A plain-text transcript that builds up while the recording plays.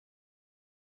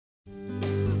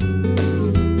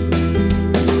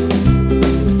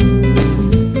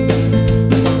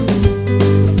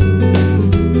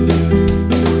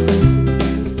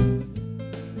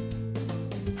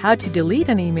How to delete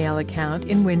an email account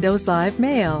in Windows Live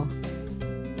Mail.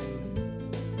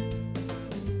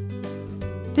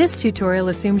 This tutorial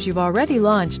assumes you've already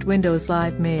launched Windows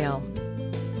Live Mail.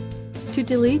 To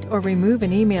delete or remove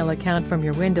an email account from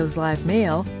your Windows Live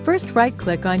Mail, first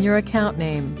right-click on your account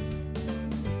name.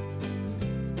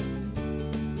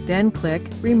 Then click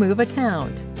Remove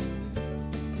Account.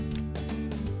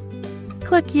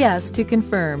 Click Yes to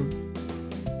confirm.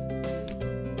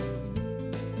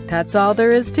 That's all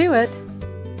there is to it.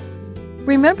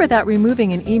 Remember that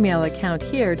removing an email account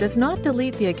here does not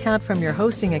delete the account from your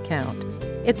hosting account.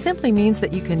 It simply means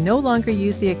that you can no longer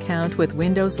use the account with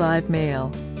Windows Live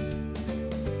Mail.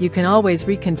 You can always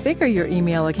reconfigure your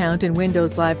email account in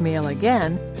Windows Live Mail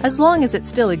again, as long as it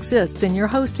still exists in your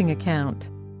hosting account.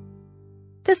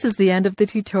 This is the end of the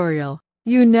tutorial.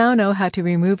 You now know how to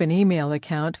remove an email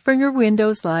account from your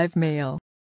Windows Live Mail.